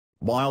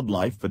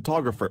Wildlife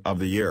Photographer of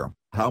the Year,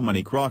 how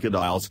many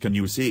crocodiles can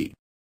you see?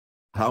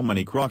 How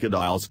many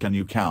crocodiles can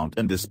you count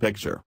in this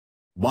picture?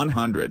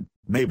 100,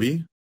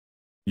 maybe?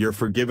 You're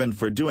forgiven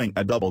for doing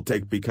a double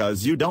take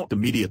because you don't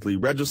immediately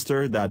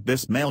register that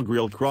this male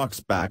gharial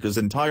croc's back is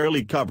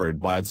entirely covered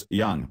by its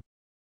young.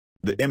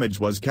 The image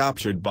was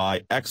captured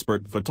by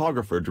expert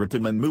photographer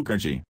Dhritiman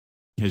Mukherjee.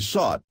 His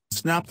shot,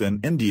 snapped in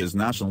India's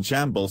national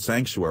Chambal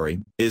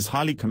sanctuary, is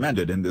highly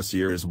commended in this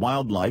year's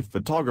Wildlife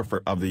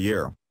Photographer of the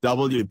Year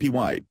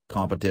 (WPY)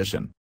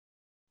 competition.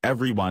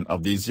 Every one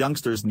of these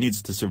youngsters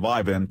needs to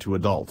survive into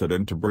adulthood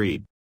and to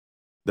breed.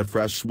 The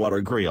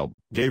freshwater gharial,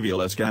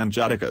 Gavialis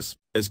gangeticus,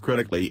 is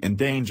critically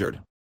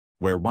endangered.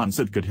 Where once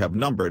it could have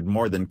numbered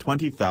more than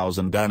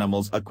 20,000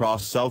 animals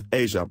across South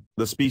Asia,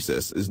 the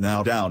species is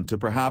now down to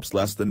perhaps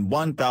less than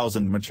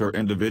 1,000 mature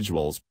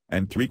individuals,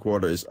 and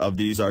 3/4 of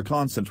these are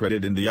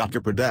concentrated in the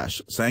Uttar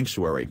Pradesh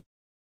sanctuary.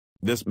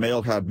 This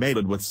male had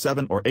mated with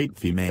 7 or 8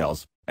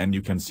 females, and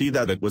you can see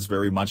that it was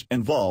very much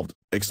involved,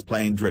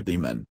 explained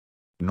Dhritiman.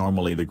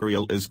 Normally the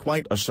gharial is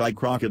quite a shy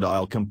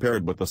crocodile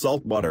compared with the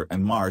saltwater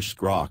and marsh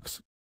crocs.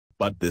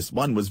 But this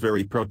one was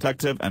very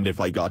protective, and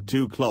if I got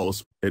too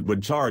close, it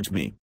would charge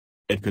me.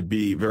 It could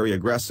be very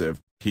aggressive,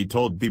 he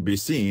told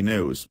BBC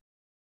News.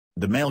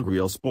 The male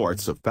gharial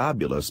sports a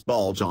fabulous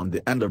bulge on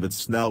the end of its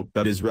snout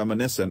that is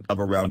reminiscent of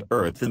a round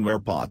earthenware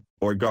pot,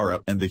 or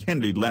gara in the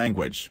Hindi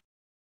language.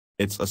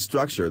 It's a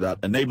structure that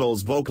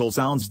enables vocal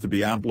sounds to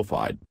be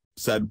amplified,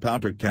 said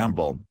Patrick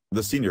Chambal,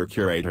 the senior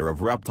curator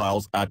of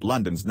reptiles at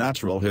London's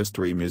Natural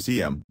History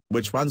Museum,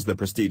 which runs the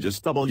prestigious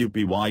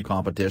WPY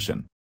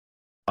competition.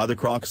 Other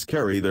crocs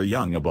carry their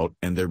young about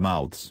in their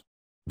mouths.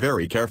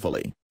 Very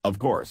carefully, of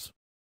course.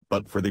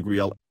 But for the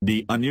gharial,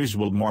 the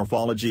unusual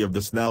morphology of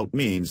the snout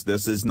means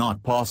this is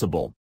not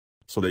possible.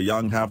 So the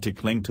young have to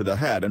cling to the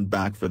head and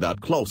back for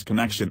that close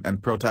connection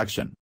and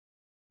protection.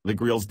 The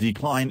gharial's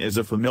decline is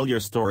a familiar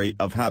story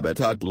of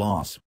habitat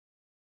loss.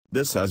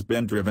 This has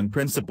been driven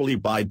principally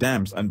by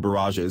dams and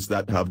barrages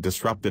that have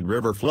disrupted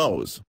river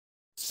flows.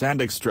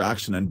 Sand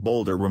extraction and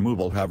boulder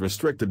removal have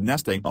restricted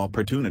nesting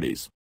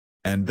opportunities.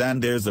 And then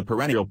there's the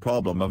perennial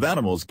problem of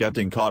animals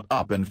getting caught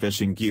up in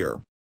fishing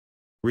gear.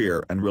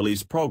 Rear and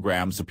release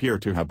programs appear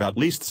to have at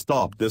least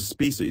stopped this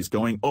species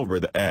going over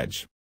the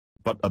edge.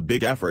 But a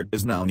big effort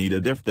is now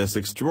needed if this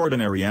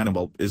extraordinary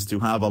animal is to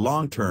have a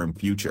long-term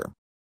future.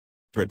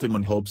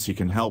 Dhritiman hopes he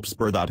can help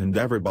spur that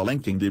endeavor by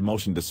linking the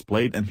emotion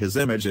displayed in his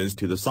images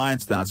to the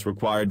science that's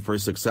required for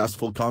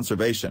successful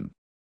conservation.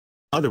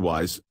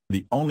 Otherwise,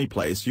 the only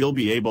place you'll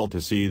be able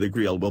to see the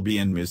gharial will be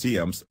in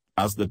museums,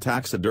 as the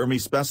taxidermy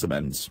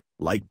specimens,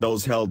 like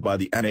those held by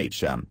the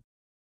NHM.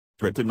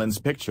 Dhritiman's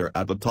picture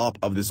at the top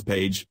of this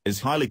page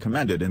is highly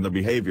commended in the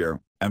behavior,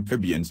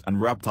 amphibians and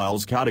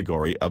reptiles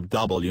category of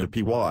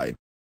WPY.